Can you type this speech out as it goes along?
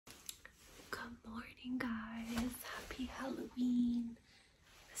morning, guys. Happy Halloween.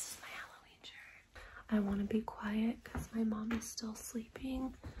 This is my Halloween shirt. I want to be quiet because my mom is still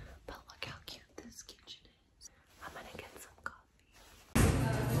sleeping, but look how cute this kitchen is. I'm gonna get some coffee.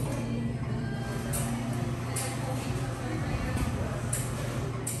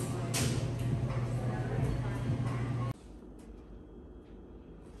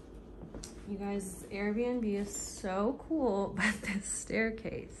 You guys, Airbnb is so cool, but this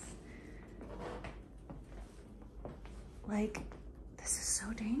staircase, like, this is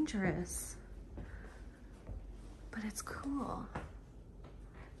so dangerous, but it's cool.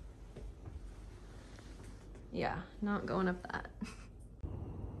 Yeah, not going up that.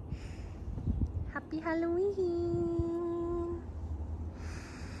 Happy Halloween.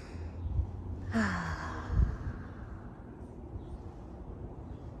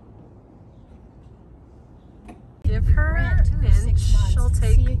 Give her an inch, she'll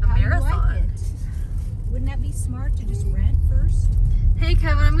take a marathon. Wouldn't that be smart to just rent first? Hey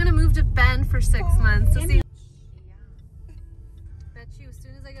Kevin, I'm gonna move to Bend for 6 months. To see. Yeah. Bet you, as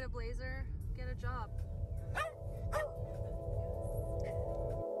soon as I get a blazer, get a job.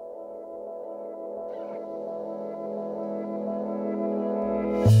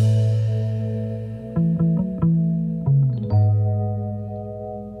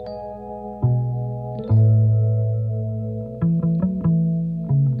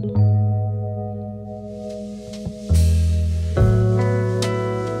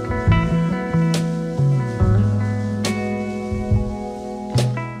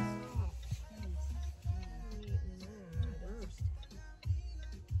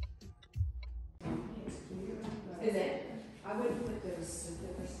 Is it? I wouldn't put those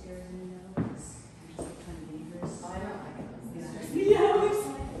zipper stairs in though, because they're just kind of dangerous. I don't like those. Yeah, it looks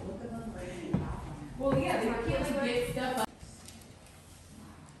like the look of them right in the back. Well, yeah, they can't like get stuff up.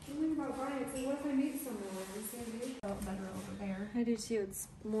 Something about Brian, so what if I meet someone like this? Better over there. I do too. It's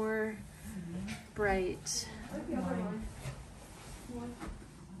more bright. I like the other one.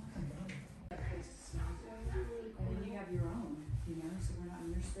 And then you have your own, you know, so we're not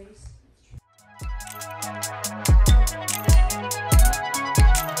in your space.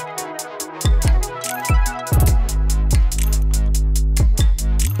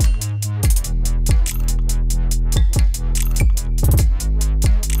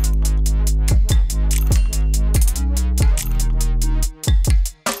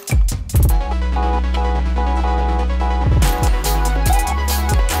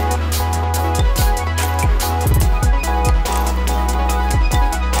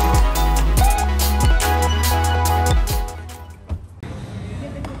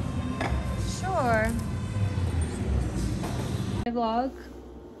 Vlog.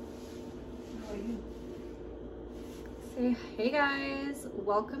 Say hey guys,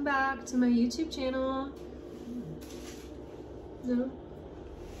 welcome back to my YouTube channel. No?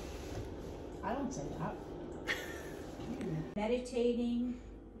 I don't say that. Meditating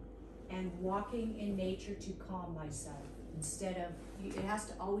and walking in nature to calm myself instead of, it has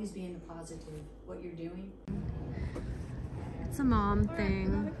to always be in the positive, what you're doing. It's a mom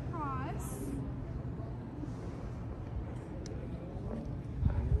thing.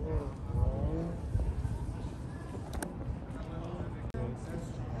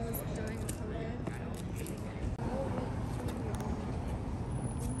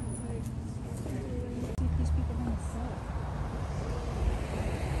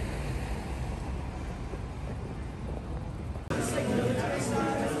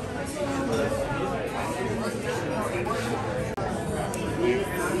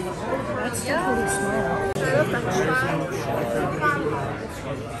 That's totally small.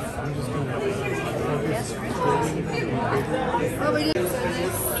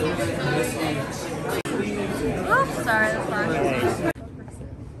 Oh, sorry, that's fine.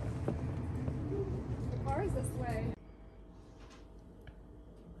 The car is this way.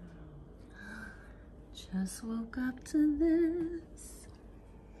 Just woke up to this.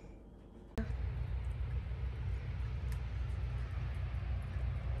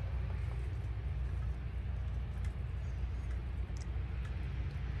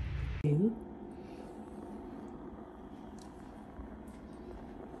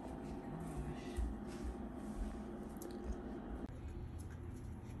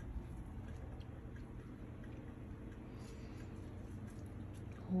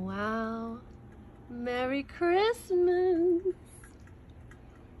 Wow. Merry Christmas.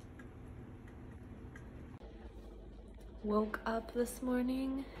 Woke up this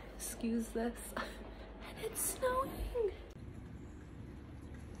morning, excuse this, and it's snowing.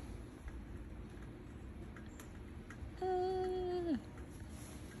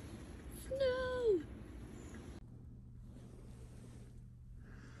 Snow.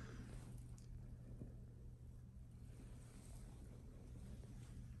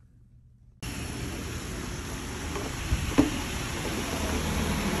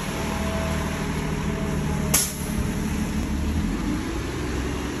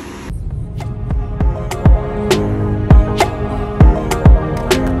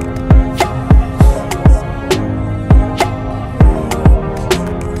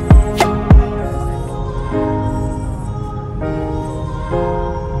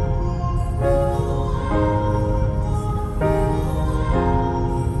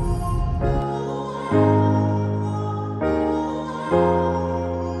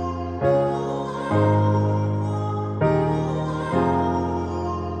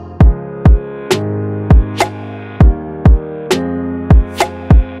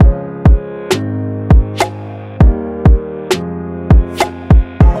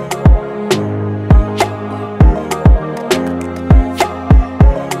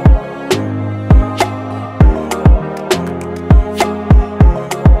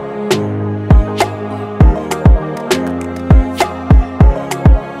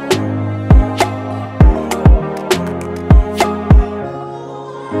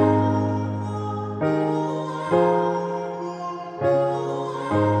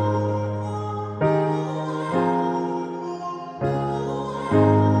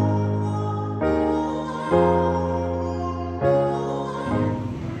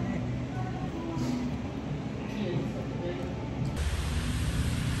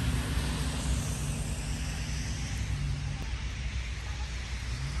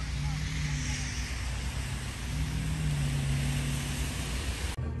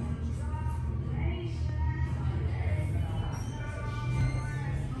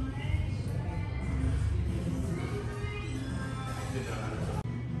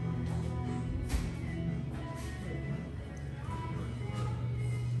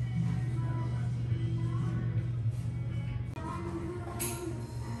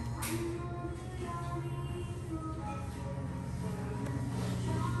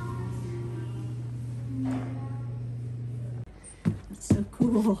 So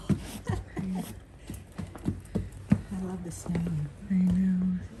cool. I love the snow. I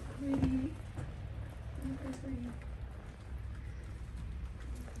know. Pretty. Very pretty.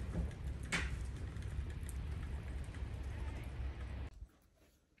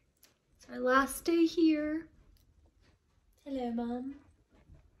 It's our last day here. Hello, Mom.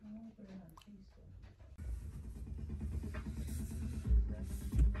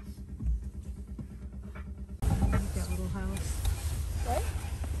 I like that little house. What?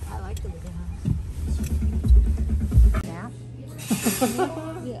 I like the little house. Yeah.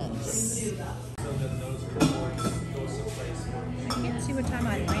 Yes. I can't see what time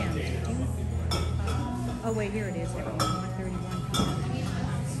I land. Do you? Oh wait, here it is. 1:31 p.m.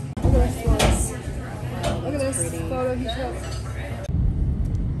 Look at this. Look at this photo he took.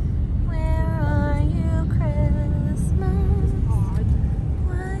 Where are you, Christmas?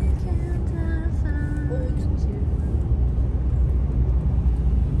 Why can't I find you?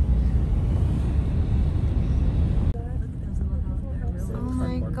 Oh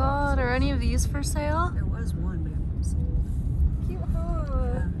my God, are any of these for sale? There was one, but it was sold. Cute, huh?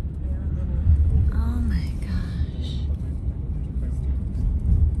 Yeah, they're a little. Oh my gosh.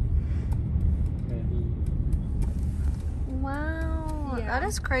 Wow, Yeah. that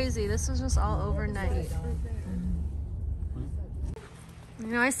is crazy. This is just all overnight. You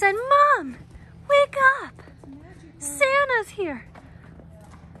know, I said, Mom, wake up. Santa's here.